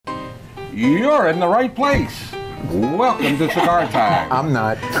You're in the right place. Welcome to Cigar Time. I'm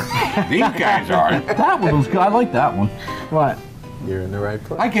not. These guys aren't. That one was good. I like that one. What? You're in the right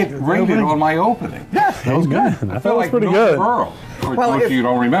place. I get rated on my opening. Yes, that was good. I thought it was pretty Milton good. Berle. Well, Most of you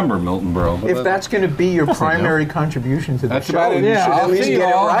don't remember Milton Berle. If that's going to be your primary contribution to the That's show, about it. you Yeah, should I'll at least see get you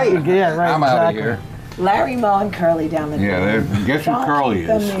it all. right. Yeah, right. I'm out of here. Larry Moe and Curly down the Yeah, guess who Curly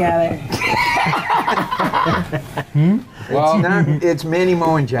them is? together. Well, It's Manny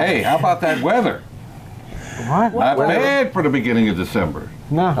Moe and Jack. hey, how about that weather? What? Not bad for the beginning of December.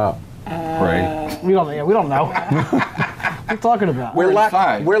 No. Right? We don't know. What are you talking about? We're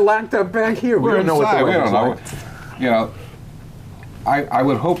inside. locked up back here. We don't know what the we weather's don't know. like. You know, I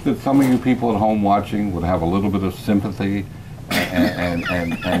would hope that some of you people at home watching would have a little bit of sympathy and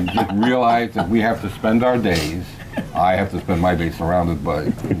just realize that we have to spend our days. I have to spend my days surrounded by,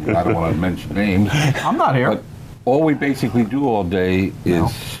 I don't want to mention names. I'm not here. But all we basically do all day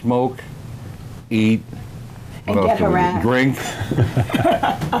is smoke, eat, And what else get do we do? harassed. Drink.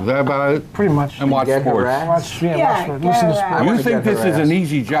 Is that about it? Pretty much. And watch Get sports. harassed. Watch, listen to sports. You wanna think get this is harassed. an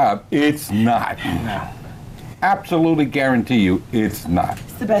easy job? It's not. No. Absolutely guarantee you it's not.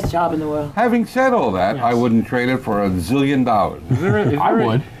 It's the best job in the world. Having said all that, Yes. I wouldn't trade it for $1 zillion. I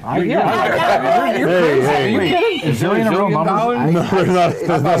would. You're Hey, crazy. hey. A zillion in a row, Mama. No,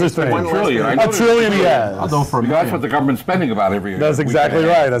 there's no such thing. one A trillion. I know A trillion, I'll yes. go for a That's million. what the government's spending about every year. That's exactly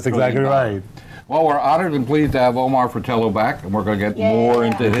right. That's exactly right. Well, we're honored and pleased to have Omar Fratello back, and we're going to get more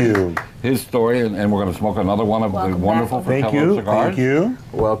into his story, and we're going to smoke another one of Welcome the wonderful back. Thank Fratello you. cigars. Thank you.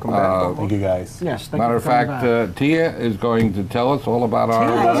 Welcome back. Thank you, guys. Yes. Thank Matter you of for coming fact, back. Tia is going to tell us all about He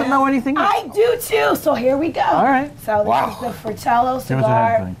our... doesn't know anything. I do too, so here we go. All right. So this Wow. is the Fratello us a cigar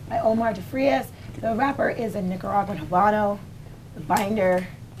headline. by Omar Frias. The wrapper is a Nicaraguan Habano. The binder,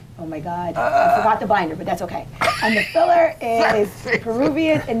 oh my God, I forgot the binder, but that's okay. And the filler is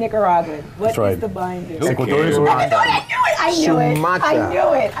Peruvian and Nicaraguan. What is right. the binder? Who Ecuadorian cares? Sumatra. I knew it. Sumatra. I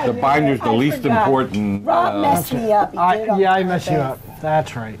knew it. I The knew binder's it. the I least forgot. important... Rob messed me up. He did it on I mess you purpose. up.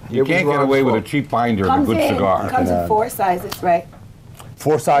 That's right. You It can't was get away with a Rob's cheap binder and a Comes good in, cigar. comes in 4 sizes, right?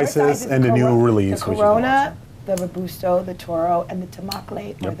 4 sizes and the new release. The which is Corona, the Robusto, the Toro, and the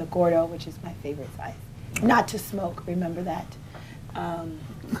Tamacle, or the Gordo, which is my favorite size. Not to smoke, remember that.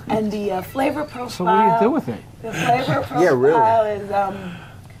 And the flavor profile. So what do you do with it? The flavor profile Yeah, really.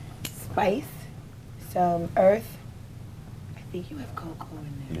 is spice, some earth. I think you have cocoa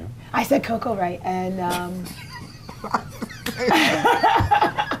in there. Yeah. I said cocoa right, and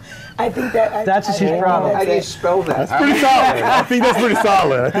I think that That's a huge I- problem. How do you spell that? Pretty solid. I think that's pretty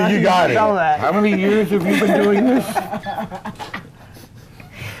solid. I think you got Tell it. that. How many years have you been doing this?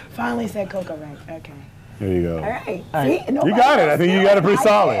 Finally said cocoa right. Okay. There you go. All right. right. See? You got it. I think you got it pretty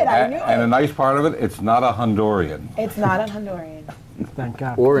solid. I knew And a it. nice part of it, it's not a Honduran. It's not a Honduran. Thank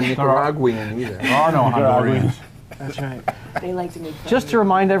God. Or a Nicaraguan either. There are no Hondurians. That's right. They like to make fun Just of to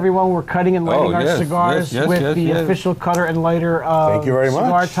remind everyone, we're cutting and lighting Oh, our yes, cigars yes, with yes, the yes. official cutter and lighter of Thank you very much.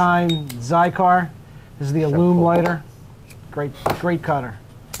 Cigar Time Zycar. This is the Illume lighter. Great cutter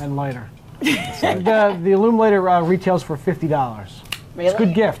and lighter. the Illume lighter retails for $50. Really? It's a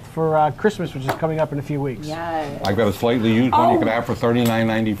good gift for Christmas, which is coming up in a few weeks. Yeah. I've got a slightly used one you Oh. can have for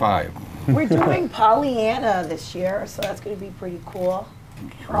 $39.95. We're doing Pollyanna this year, so that's going to be pretty cool.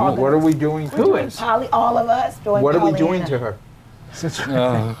 What are we doing to Doing her? all of us doing What are we Pollyanna. doing to her?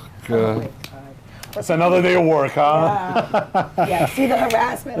 Oh, God. It's another day of work, huh? Yeah, see the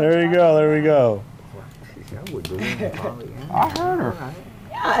harassment. There you go. There we go. I heard her.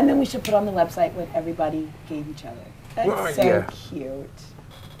 Yeah, and then we should put on the website what everybody gave each other. That's Oh, so yeah. cute.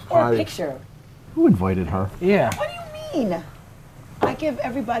 Or a Hi. picture. Who invited her? Yeah. What do you mean? I give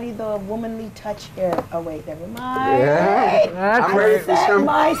everybody the womanly touch here. Oh wait, never mind. Yeah. I'm ready for Set some.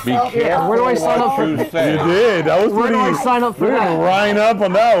 myself Be careful up. Where do I sign up for? what you say. You did. That was Where pretty. do I sign up for We're gonna that? line up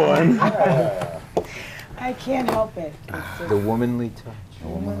on that one. I can't help it. It's just The womanly touch.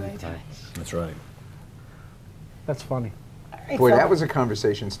 womanly touch. That's right. That's funny. Alright, Boy, so- that was a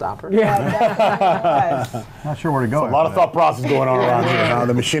conversation stopper. Yeah, that was. Not sure where to go. A lot of thought process going on around here. Now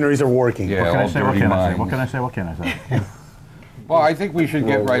the machineries are working. Yeah, all dirty minds. What can I say? Well, I think we should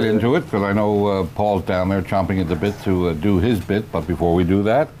get right into it because I know Paul's down there chomping at the bit to do his bit. But before we do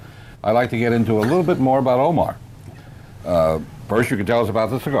that, I'd like to get into a little bit more about Omar. First, you can tell us about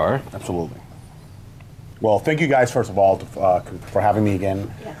the cigar. Absolutely. Well, thank you guys, first of all, for having me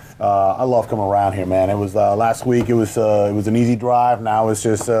again. Yes. I love coming around here, man. It was last week. It was an easy drive. Now it's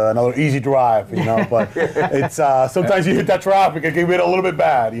just another easy drive, you know. But it's sometimes you hit that traffic, it can get a little bit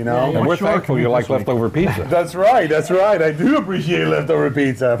bad, you know. And we're thankful you like leftover pizza. That's right. That's right. I do appreciate leftover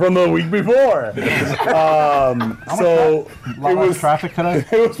pizza from the week before. So it was traffic today.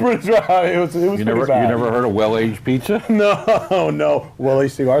 It was pretty dry. It was You never heard of well-aged pizza? No.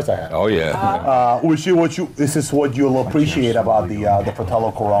 Well-aged cigars I had. Oh yeah. This is what you'll appreciate about the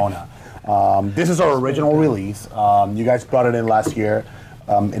Fratello Corona. This is our original release. You guys brought it in last year,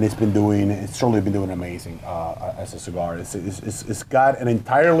 and it's certainly been doing amazing as a cigar. It's got an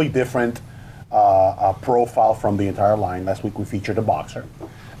entirely different profile from the entire line. Last week we featured the Boxer,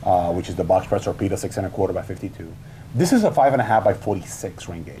 which is the box press torpedo 6 1/4 by 52. This is a 5.5 by 46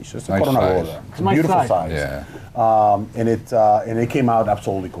 ring gauge. It's a nice Corona size. Roller. It's a nice beautiful size. size. Yeah. And it came out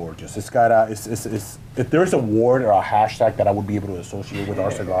absolutely gorgeous. It's got if there's a word or a hashtag that I would be able to associate with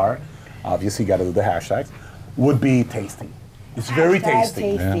our cigar, obviously you got to do the hashtags, would be tasty. It's very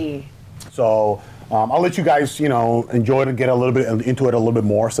tasty. Tasty. So I'll let you guys, enjoy it and get a little bit into it a little bit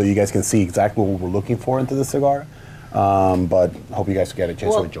more, so you guys can see exactly what we're looking for into the cigar. But I hope you guys get a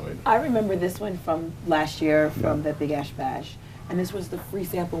chance to enjoy it. I remember this one from last year from the Big Ash Bash. And this was the free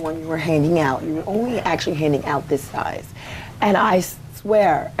sample one you were handing out. You were only actually handing out this size. And I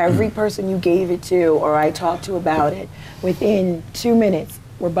swear, every person you gave it to or I talked to about it, within 2 minutes,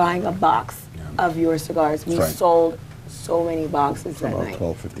 we're buying a box of your cigars. We sold so many boxes that night.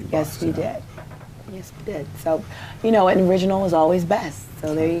 12, 15 Yes, bucks, we did. Yes, we did. So, an original is always best.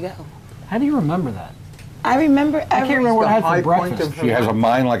 So there you go. How do you remember that? I remember I can't remember what I had for breakfast. She has a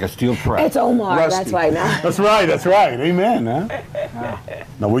mind like a steel trap. It's Omar, Rusty. that's why now. That's right. Amen. Huh?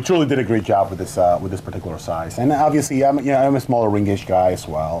 No, we truly did a great job with this particular size. And obviously, I'm a smaller ring gauge guy as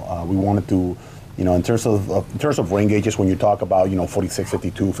well. We wanted to, in terms of ring gauges, when you talk about 46,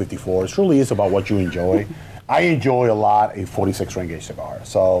 52, 54, it truly is about what you enjoy. I enjoy a lot a 46 ring gauge cigar.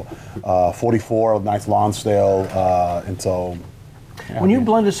 So 44, a nice Lonsdale, and so. Yeah, When you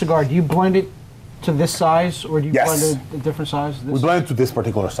blend a cigar, do you blend it to this size, or do you Yes. blend it a different size? We blend it to this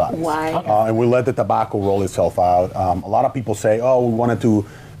particular size. Why? And we let the tobacco roll itself out. A lot of people say, oh, we wanted to,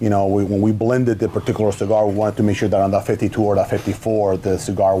 when we blended the particular cigar, we wanted to make sure that on the 52 or the 54, the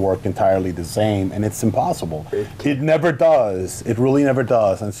cigar worked entirely the same, and it's impossible. It never does. It really never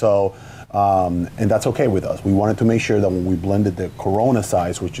does. And so, and that's okay with us. We wanted to make sure that when we blended the Corona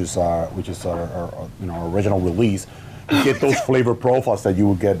size, which is our original release, you get those flavor profiles that you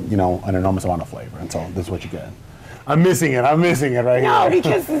would get, an enormous amount of flavor. And so this is what you get. I'm missing it right No, here.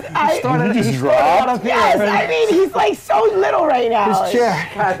 because You just dropped? yes, I mean, he's like so little right now. His chair.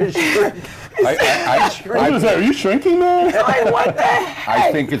 Are you shrinking, man? Like, what the heck?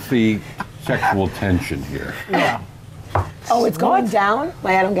 I think it's the sexual tension here. Yeah. Oh, it's going down?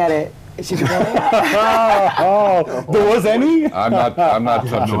 Like, I don't get it. It should be going up. Oh, there was any? I'm not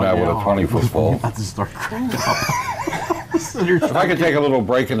touching that with a 20-foot pole. If I could take a little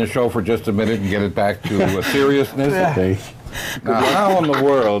break in the show for just a minute and get it back to seriousness. Okay. Now, how in the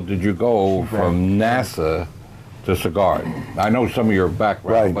world did you go from NASA to cigar? I know some of your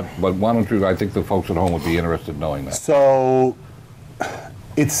background, Right. but why don't you? I think the folks at home would be interested in knowing that. So,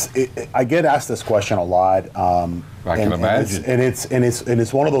 I get asked this question a lot. I can imagine. And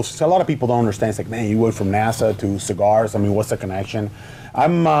it's one of those. So a lot of people don't understand. It's like, man, you went from NASA to cigars. I mean, what's the connection?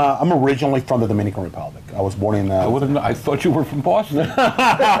 I'm originally from the Dominican Republic. I was born in. I thought you were from Boston.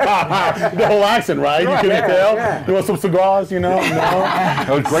 The whole accent, right? You couldn't tell. You want some cigars, No.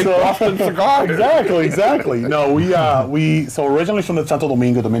 Those great Boston cigars. Exactly. No, we originally from the Santo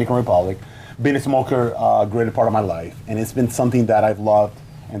Domingo, Dominican Republic. Been a smoker a greater part of my life, and it's been something that I've loved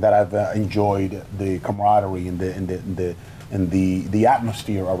and that I've enjoyed, the camaraderie and the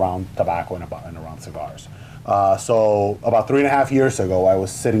atmosphere around tobacco and around cigars. So about 3.5 years ago, I was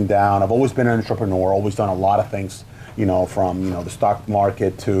sitting down. I've always been an entrepreneur, always done a lot of things, from the stock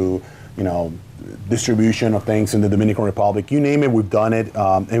market to distribution of things in the Dominican Republic. You name it, we've done it,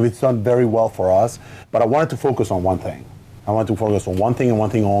 and it's done very well for us. But I wanted to focus on one thing. I wanted to focus on one thing and one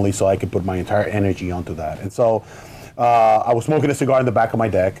thing only, so I could put my entire energy onto that. And so I was smoking a cigar in the back of my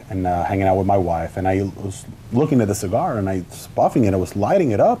deck and hanging out with my wife, and I was looking at the cigar and I was puffing it. I was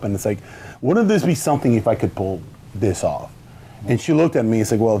lighting it up, and it's like, wouldn't this be something if I could pull this off? And she looked at me and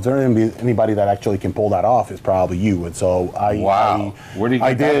said, well, if there anybody that actually can pull that off, it's probably you. And so Wow. Where did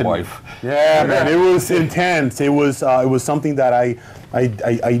you get that wife? Yeah, man, it was intense. It was something that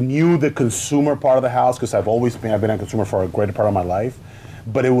I knew the consumer part of the house, because I've been a consumer for a greater part of my life.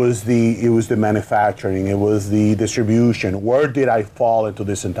 but it was the manufacturing, it was the distribution. Where did I fall into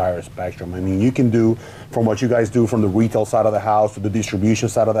this entire spectrum? I mean, you can do from what you guys do from the retail side of the house to the distribution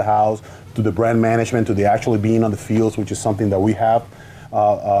side of the house to the brand management to the actually being on the fields, which is something that we have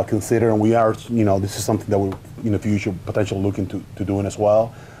considered, and we are, this is something that we're in the future potentially looking to doing as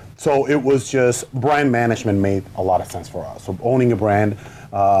well. So it was just brand management made a lot of sense for us. So owning a brand,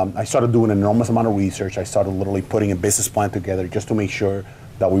 I started doing an enormous amount of research. I started literally putting a business plan together just to make sure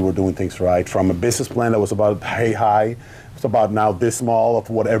that we were doing things right. From a business plan that was about hey high, it's about now this small of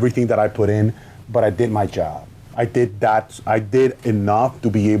what everything that I put in, but I did my job. I did that. I did enough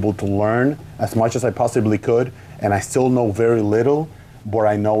to be able to learn as much as I possibly could, and I still know very little, but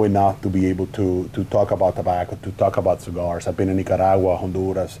I know enough to be able to talk about tobacco, to talk about cigars. I've been in Nicaragua,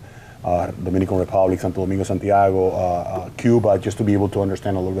 Honduras, Dominican Republic, Santo Domingo, Santiago, Cuba, just to be able to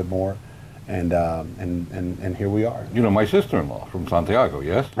understand a little bit more, and here we are. You know my sister-in-law from Santiago,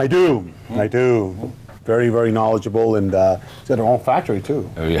 yes? I do. Very, very knowledgeable, and it's got their own factory too.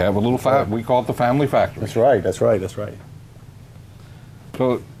 You have a little we call it the family factory. That's right.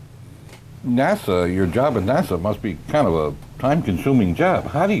 So NASA, your job at NASA must be kind of a time-consuming job.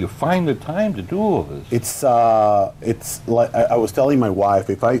 How do you find the time to do all this? It's like I was telling my wife,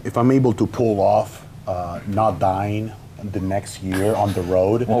 if I'm able to pull off not dying the next year on the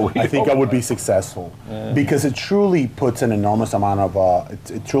road, I think I would be successful, because it truly puts an enormous amount of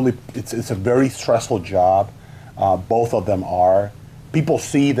it's a very stressful job. Both of them are. People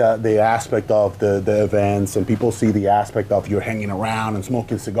see the aspect of the events, and people see the aspect of you're hanging around and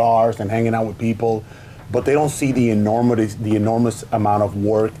smoking cigars and hanging out with people, but they don't see the enormous amount of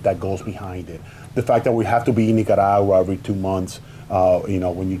work that goes behind it. The fact that we have to be in Nicaragua every 2 months,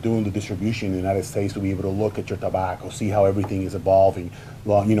 when you're doing the distribution in the United States, to be able to look at your tobacco, see how everything is evolving,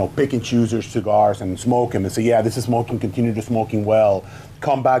 pick and choose your cigars and smoke them and say, yeah, this is smoking, continue to smoking well.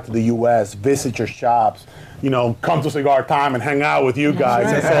 Come back to the U.S., visit your shops, come to Cigar Time and hang out with you guys.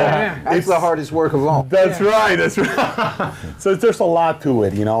 Right. And so That's the hardest work of all. That's right. So there's a lot to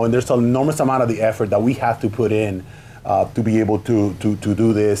it, and there's an enormous amount of the effort that we have to put in to be able to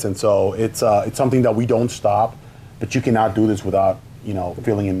do this. And so it's something that we don't stop, but you cannot do this without,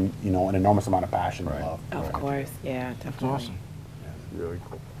 feeling an enormous amount of passion and love. Of course, yeah, definitely. That's awesome. Yeah, really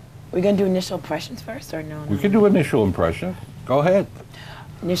cool. We're gonna do initial impressions first, or no? We can do initial impressions. Go ahead.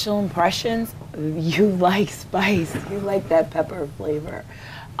 Initial impressions. You like spice. You like that pepper flavor.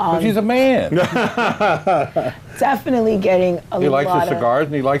 But he's a man. Definitely getting a lot. He likes his cigars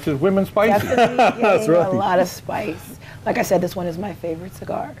and he likes his women spicy. Definitely getting right. a lot of spice. Like I said, this one is my favorite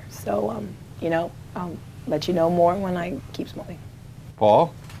cigar. So, I'll let you know more when I keep smoking.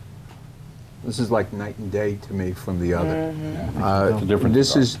 Paul? This is like night and day to me from the other. It's a different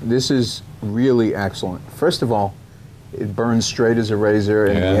cigar. This is really excellent. First of all, it burns straight as a razor,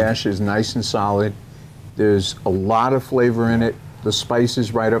 and the ash is nice and solid. There's a lot of flavor in it. The spice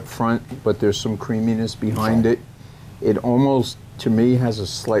is right up front, but there's some creaminess behind it. It almost, to me, has a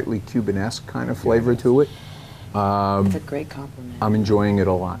slightly Cuban-esque kind of flavor to it. It's a great compliment. I'm enjoying it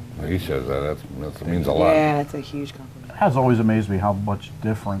a lot. He says that means a lot. Yeah, it's a huge compliment. It has always amazed me how much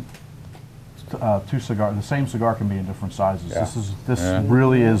different the same cigar can be in different sizes. Yeah. This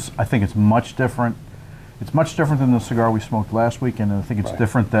really is, I think it's much different. It's much different than the cigar we smoked last week, and I think it's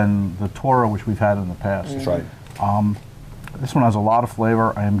different than the Toro, which we've had in the past. That's right. This one has a lot of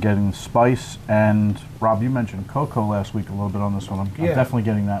flavor. I am getting spice, and Rob, you mentioned cocoa last week a little bit on this one. I'm definitely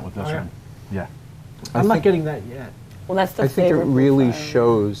getting that with this one. Yeah. I'm not getting that yet. Well, that's the I think it favorite really profile.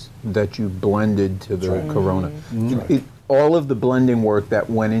 shows that you blended to the Corona. All of the blending work that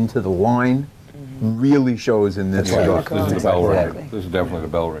went into the line really shows in this cigar. This is the bell ringer. This is definitely the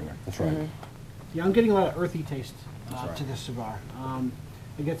bell ringer. That's right. Yeah, I'm getting a lot of earthy taste to this cigar.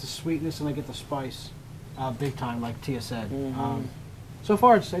 I get the sweetness and I get the spice big time, like Tia said. So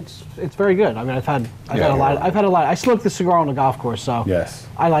far, it's very good. I mean, I've had a lot. I smoked this cigar on the golf course, so Yes.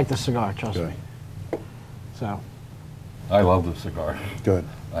 I like this cigar. Trust Good. me. So I love this cigar. Good.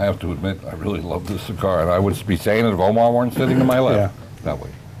 I have to admit, I really love this cigar, and I would be saying it if Omar weren't sitting to my left. That way.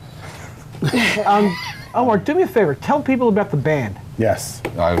 Omar, do me a favor. Tell people about the band. Yes.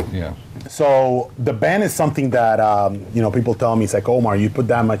 Yeah. So the band is something that people tell me, it's like, Omar, you put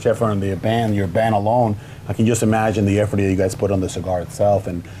that much effort on the band, your band alone. I can just imagine the effort that you guys put on the cigar itself,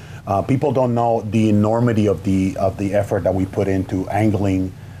 and people don't know the enormity of the effort that we put into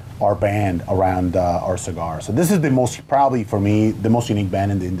angling our band around our cigar. So this is probably for me, the most unique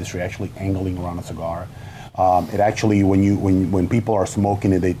band in the industry, actually angling around a cigar. It actually, when people are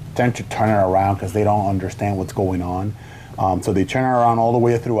smoking it, they tend to turn it around because they don't understand what's going on. So they turn around all the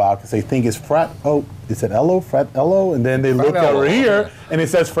way throughout because they think it's is it Fratello? And then they look over here and it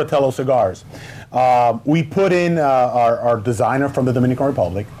says Fratello Cigars. We put in our designer from the Dominican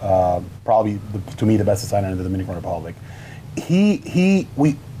Republic, probably to me the best designer in the Dominican Republic. We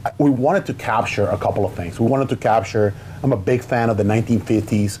wanted to capture a couple of things. We wanted to capture, I'm a big fan of the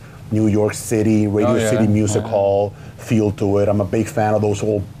 1950s New York City, Radio City Music Hall feel to it. I'm a big fan of those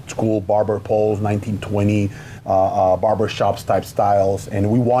old school barber poles, 1920 barber shops type styles, and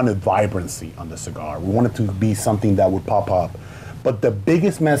we wanted vibrancy on the cigar. We wanted to be something that would pop up. But the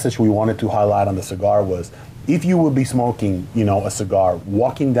biggest message we wanted to highlight on the cigar was, if you would be smoking, a cigar,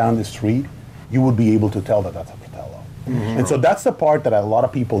 walking down the street, you would be able to tell that that's a Fratello. And so that's the part that a lot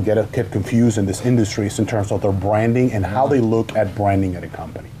of people get confused in this industry is in terms of their branding and how they look at branding at a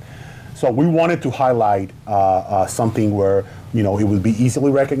company. So we wanted to highlight something where, it would be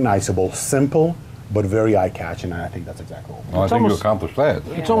easily recognizable, simple, but very eye-catching, and I think that's exactly what we Well, I think you accomplished that.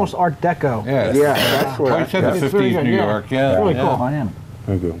 It's almost Art Deco. Yeah, that's what I said the 50s New York. Yeah, It's really cool. Miami.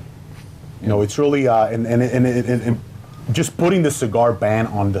 Thank you. It's really, and just putting the cigar band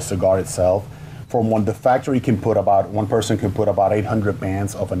on the cigar itself, from when the factory one person can put about 800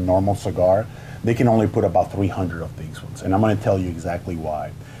 bands of a normal cigar, they can only put about 300 of these ones. And I'm going to tell you exactly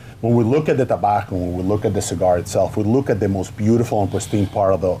why. When we look at the tobacco, when we look at the cigar itself, we look at the most beautiful and pristine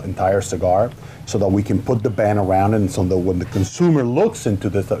part of the entire cigar so that we can put the band around it, and so that when the consumer looks into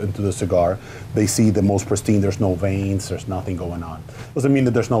the cigar, they see the most pristine. There's no veins, there's nothing going on. Doesn't mean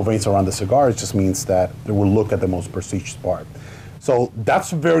that there's no veins around the cigar, it just means that they will look at the most prestigious part. So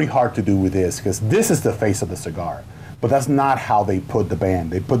that's very hard to do with this, because this is the face of the cigar. But that's not how they put the band.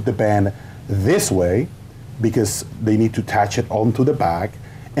 They put the band this way because they need to attach it onto the back,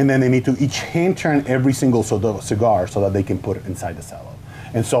 and then they need to each hand turn every single cigar so that they can put it inside the cello.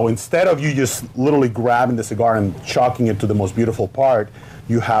 And so instead of you just literally grabbing the cigar and chucking it to the most beautiful part,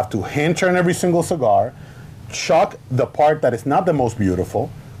 you have to hand turn every single cigar, chuck the part that is not the most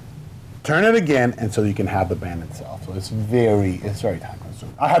beautiful, turn it again, and so you can have the band itself. So it's very time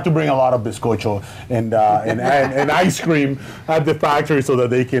consuming. I had to bring a lot of bizcocho and ice cream at the factory so that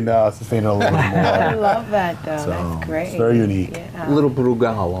they can sustain it a little bit more. I love that though. So, that's great. it's very unique. Yeah. Little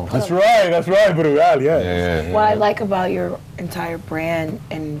Brugal. That's right, Brugal, yeah. What I like about your entire brand,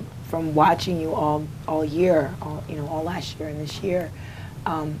 and from watching you all year, all last year and this year,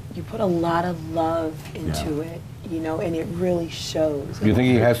 you put a lot of love into it, and it really shows. Do you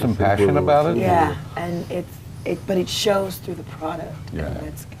think he has some passion about it? Yeah, and but it shows through the product. Yeah.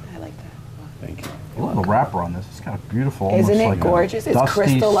 And I like that. Thank you. I love the wrapper on this. It's got a beautiful, Isn't almost it like gorgeous? A It's dusty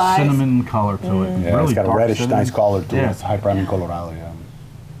crystallized. cinnamon color to it. Yeah, Really it's got a dark reddish, cinnamon. nice color to it. Yeah. It's high prime in Colorado, yeah.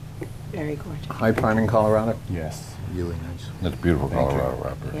 Very gorgeous. High Pine in Colorado. Yes. Really nice. That's beautiful Thank you. Colorado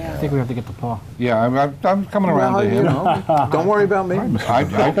wrapper. Yeah. I think we have to get the paw. Yeah, I'm coming around to him. Don't worry about me.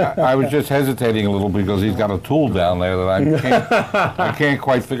 I was just hesitating a little because he's got a tool down there that I can't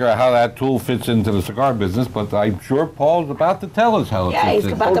quite figure out how that tool fits into the cigar business, but I'm sure Paul's about to tell us how it Yeah, fits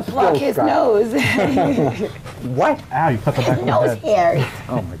he's in. about to pluck his nose. What? Ow, you cut the back of my Nose head. hairs.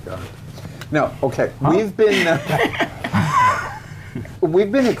 Oh my God. No, okay.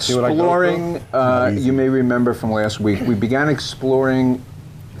 We've been exploring, you may remember from last week, we began exploring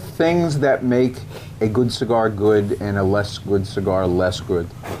things that make a good cigar good and a less good cigar less good.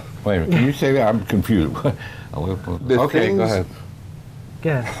 Wait a minute, can you say that? I'm confused. Okay, go ahead.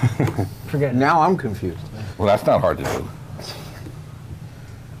 Good. Forget it. Now I'm confused. Well, that's not hard to do.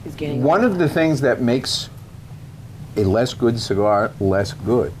 He's getting One of the things that makes a less good cigar less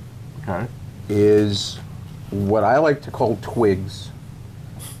good Okay. is what I like to call twigs.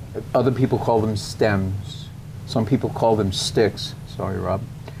 Other people call them stems. Some people call them sticks. Sorry, Rob.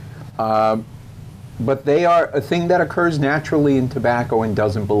 But they are a thing that occurs naturally in tobacco and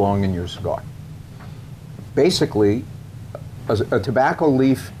doesn't belong in your cigar. Basically, a tobacco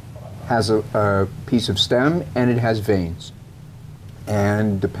leaf has a piece of stem and it has veins.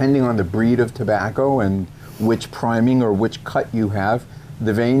 And depending on the breed of tobacco and which priming or which cut you have,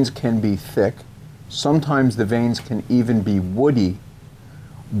 the veins can be thick. Sometimes the veins can even be woody,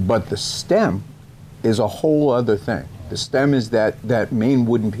 but the stem is a whole other thing. The stem is that main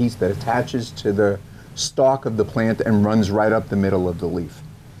wooden piece that attaches to the stalk of the plant and runs right up the middle of the leaf.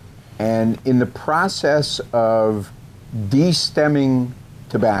 And in the process of de-stemming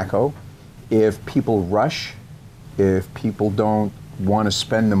tobacco, if people rush, if people don't want to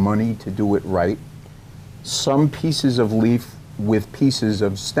spend the money to do it right, some pieces of leaf with pieces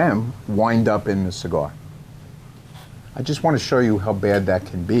of stem wind up in the cigar. I just want to show you how bad that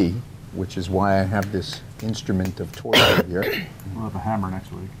can be, which is why I have this instrument of torture here. We'll have a hammer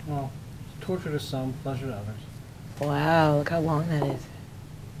next week. Well, torture to some, pleasure to others. Wow, look how long that is.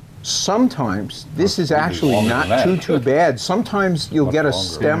 Sometimes, this is Maybe actually longer not than that. too bad. Sometimes you'll Much get a longer.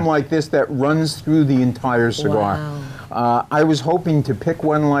 stem like this that runs through the entire cigar. Wow. I was hoping to pick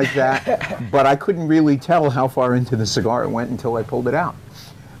one like that, but I couldn't really tell how far into the cigar it went until I pulled it out.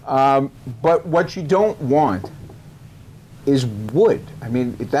 But what you don't want is wood. I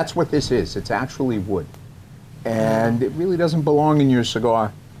mean, that's what this is. It's actually wood. And it really doesn't belong in your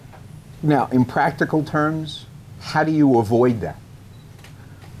cigar. Now, in practical terms, how do you avoid that?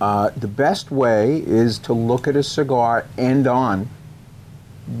 The best way is to look at a cigar end on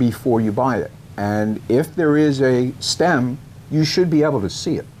before you buy it. And if there is a stem, you should be able to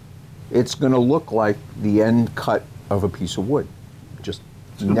see it. It's going to look like the end cut of a piece of wood, just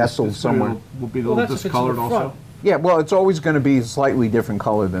nestled somewhere. Will be a Well, little that's if it's in the discolored front. also. Yeah, well, it's always going to be a slightly different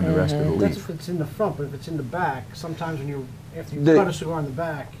color than the rest of the That's leaf. if it's in the front, but if it's in the back, sometimes when you after you The- cut a cigar in the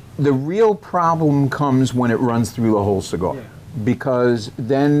back, The real problem comes when it runs through the whole cigar, Yeah. because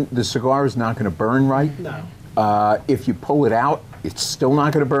then the cigar is not going to burn right. no. If you pull it out, it's still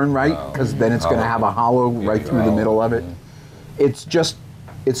not going to burn right, because then it's going to have a hollow right through the middle of it. It's just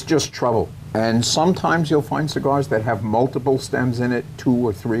trouble. And sometimes you'll find cigars that have multiple stems in it, 2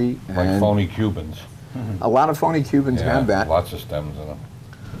 or 3. Like and phony Cubans. a lot of phony Cubans Yeah, have that. Lots of stems in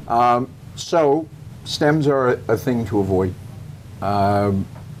them. So stems are a thing to avoid.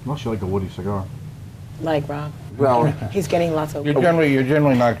 Unless you like a woody cigar. Like Rob. Well, He's getting lots of. You're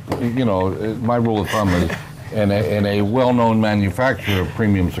generally not, you know, my rule of thumb is in a well-known manufacturer of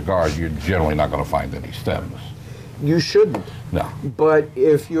premium cigars, you're generally not going to find any stems. you shouldn't. No. But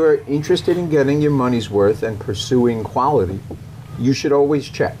if you're interested in getting your money's worth and pursuing quality, you should always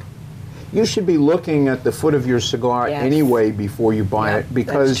check. You should be looking at the foot of your cigar Yes. anyway before you buy Yeah, it,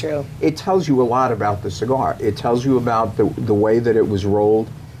 because that's true. it tells you a lot about the cigar. It tells you about the way that it was rolled.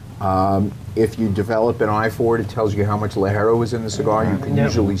 If you develop an eye for it, it tells you how much Ligero is in the cigar. You can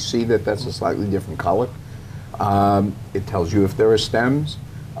usually see that that's a slightly different color. It tells you if there are stems.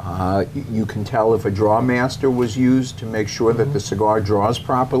 You can tell if a draw master was used to make sure that the cigar draws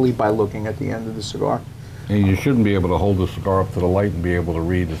properly by looking at the end of the cigar. And you shouldn't be able to hold the cigar up to the light and be able to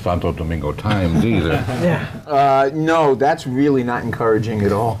read the Santo Domingo Times either. No, that's really not encouraging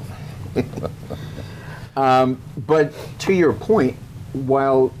at all. But to your point,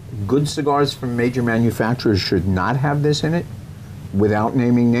 while good cigars from major manufacturers should not have this in it, without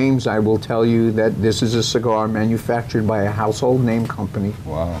naming names, I will tell you that this is a cigar manufactured by a household name company.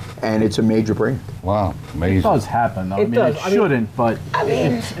 Wow. And it's a major brand. Wow. Amazing. It does happen, though. It does. It shouldn't, but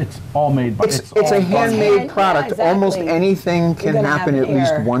it's all made by. It's all a done. handmade Yeah, product. exactly. Almost anything can You're gonna happen have at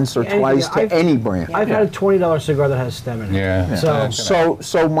least air. once or Anything. twice to I've- any brand. I've had a $20 cigar that has stem in it. Yeah.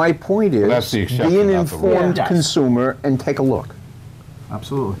 So my point is, that's the exception, be an not the rule. informed Yes. consumer and take a look.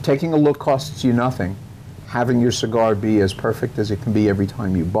 Absolutely. Taking a look costs you nothing. Having your cigar be as perfect as it can be every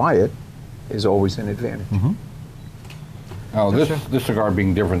time you buy it is always an advantage. Now, this cigar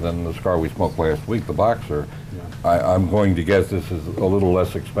being different than the cigar we smoked last week, the Boxer, I'm going to guess this is a little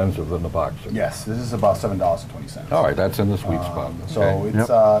less expensive than the Boxer. Yes, this is about $7.20. All right, that's in the sweet spot. So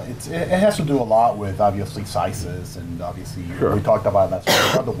Okay. it has to do a lot with obviously sizes and obviously Sure. we talked about that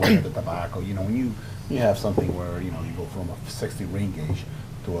about the weight of the tobacco. You know, when you have something where you go from a 60 ring gauge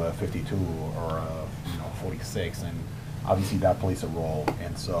to a 52 or a 46, and obviously that plays a role.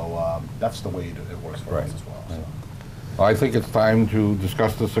 And so that's the way it works for us as well. So. I think it's time to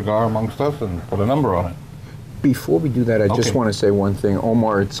discuss the cigar amongst us and put a number on it. Before we do that, I just Okay. want to say one thing.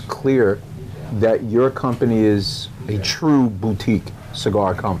 Omar, it's clear that your company is a true boutique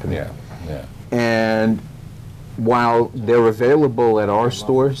cigar company. Yeah, yeah. And while they're available at our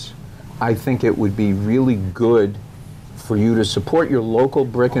stores, I think it would be really good for you to support your local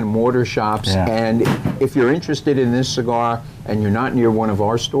brick and mortar shops. Yeah. And if you're interested in this cigar and you're not near one of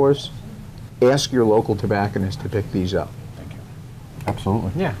our stores, ask your local tobacconist to pick these up.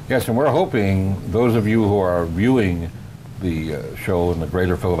 Absolutely. Yeah. Yes, and we're hoping those of you who are viewing the show in the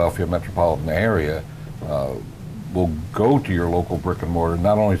greater Philadelphia metropolitan area will go to your local brick and mortar,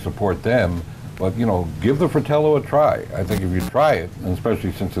 not only support them, but, give the Fratello a try. I think if you try it, and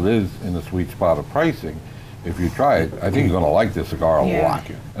especially since it is in the sweet spot of pricing, if you try it, I think you're going to like this cigar a Yeah. lot.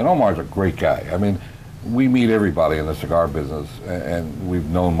 And Omar's a great guy. I mean, we meet everybody in the cigar business, and we've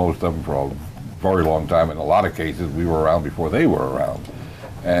known most of them for a very long time. In a lot of cases, we were around before they were around.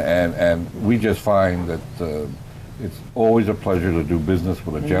 And we just find that it's always a pleasure to do business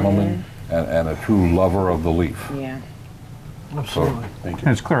with a gentleman and a true lover of the leaf. Yeah. Absolutely. And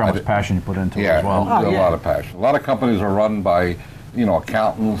it's clear how much passion you put into it Yeah, as well. a yeah. lot of passion. A lot of companies are run by,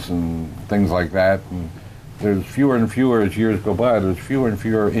 accountants and things like that. And there's fewer and fewer as years go by. There's fewer and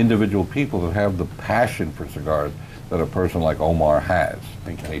fewer individual people that have the passion for cigars. that a person like Omar has.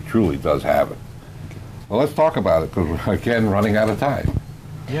 And he truly does have it. Well, let's talk about it, because we're, again, running out of time.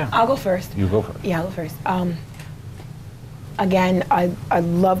 Yeah. I'll go first. You go first. Yeah, I'll go first. Again, I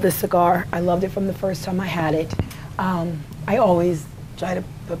love this cigar. I loved it from the first time I had it. I always try to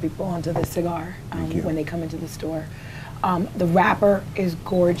put people onto this cigar when they come into the store. The wrapper is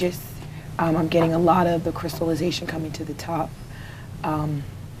gorgeous. I'm getting a lot of the crystallization coming to the top.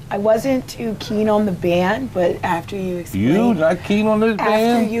 I wasn't too keen on the band, but after you explained... You not keen on this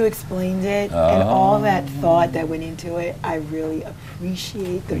band? After you explained it and all that thought that went into it, I really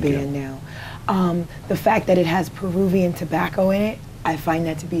appreciate the band now. The fact that it has Peruvian tobacco in it, I find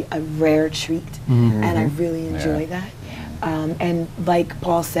that to be a rare treat, and I really enjoy that. And like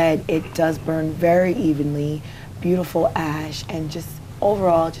Paul said, it does burn very evenly, beautiful ash, and just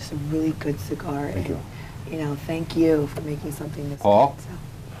overall, just a really good cigar. Thank you. You know, thank you for making something this Paul? good. So.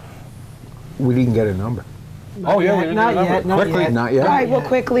 We didn't get a number. Oh, yeah, we didn't Not get a yet, number. not Quickly. yet. Not yet? All right, well,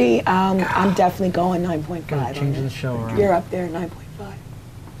 quickly, I'm definitely going 9.5. Changing the show around. You're up there, 9.5.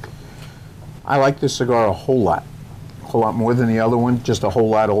 I like this cigar a whole lot more than the other one, just a whole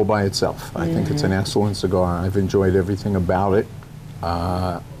lot all by itself. I think it's an excellent cigar. I've enjoyed everything about it.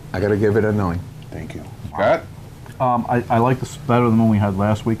 I got to give it a 9. Thank you. Scott? I like this better than the one we had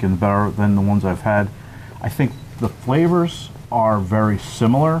last week and better than the ones I've had. I think the flavors are very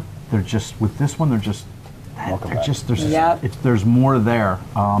similar. They're just, with this one, there's there's more there.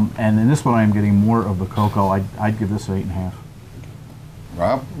 And in this one, I am getting more of the cocoa. I'd give this an 8.5.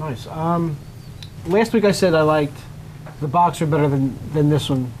 Rob? Nice. Last week I said I liked the boxer better than this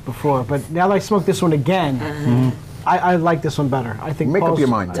one before, but now that I smoked this one again, I like this one better. I think Make up Paul's, your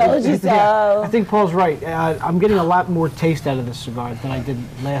mind. Told you so. Yeah, I think Paul's right. I'm getting a lot more taste out of this cigar than I did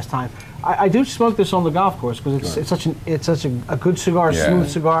last time. I do smoke this on the golf course because it's such a good cigar, Yeah. smooth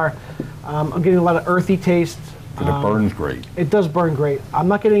cigar. I'm getting a lot of earthy taste. And it burns great. It does burn great. I'm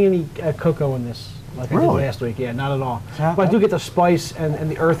not getting any cocoa in this like I did Really? last week. Yeah, not at all. Yeah. But I do get the spice and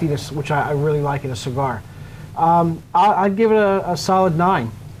the earthiness, which I really like in a cigar. I'd give it a solid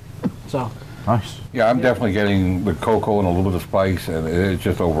 9. So. Nice. Yeah, I'm definitely getting the cocoa and a little bit of spice, and it's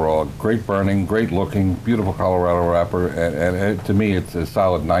just overall great burning, great looking, beautiful Colorado wrapper, and to me, it's a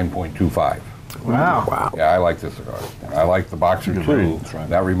solid 9.25. Wow. Wow. Yeah, I like this cigar. I like the Boxer too. That's right.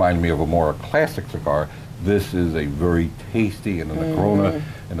 That reminded me of a more classic cigar. This is a very tasty, and in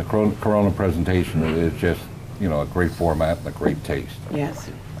the Corona presentation, it's just, you know, a great format and a great taste. Yes.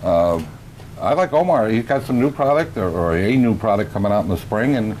 I like Omar. He's got some new product or a new product coming out in the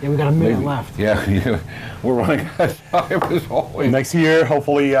spring, and Yeah, we got a minute left. Yeah, we're running out of time as always. Next year,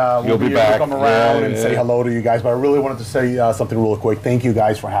 hopefully, we'll You'll be be able back. to come around Yeah, and yeah. say hello to you guys. But I really wanted to say something real quick. Thank you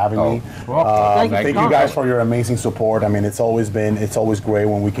guys for having me. Thank Thank you guys for your amazing support. I mean, it's always great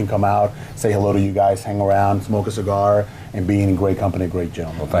when we can come out, say hello to you guys, hang around, smoke a cigar, and be in great company, great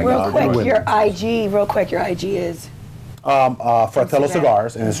gentlemen. Well, thank Real you. quick, your IG, your IG is? Fratello Instagram.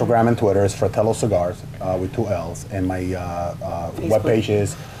 Cigars, and Instagram and Twitter is Fratello Cigars with 2 L's. And my webpage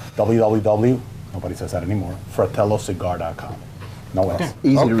is nobody says that anymore, fratellocigar.com. No S.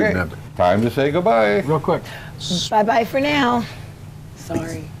 Easy to Okay, remember. time to say goodbye. Real quick. Bye-bye for now.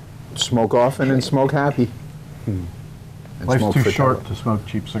 Sorry. Smoke often and smoke happy. And Life's smoke too Fratello. short to smoke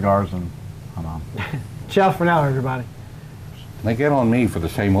cheap cigars and come on. Ciao for now, everybody. They get on me for the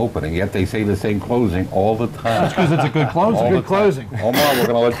same opening, yet they say the same closing all the time. Because it's a good closing. All the Good closing. time. Omar, we're going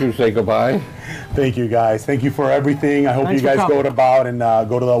to let you say goodbye. Thank you guys. Thank you for everything. I hope Thanks you for guys coming. go about and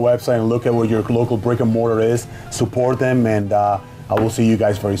go to the website and look at what your local brick and mortar is. Support them, and I will see you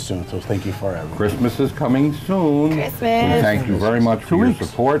guys very soon. So thank you for everything. Christmas is coming soon. Christmas. We thank you very much for 2 your weeks.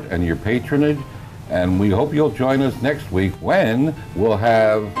 support and your patronage. And we hope you'll join us next week when we'll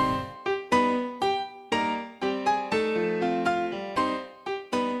have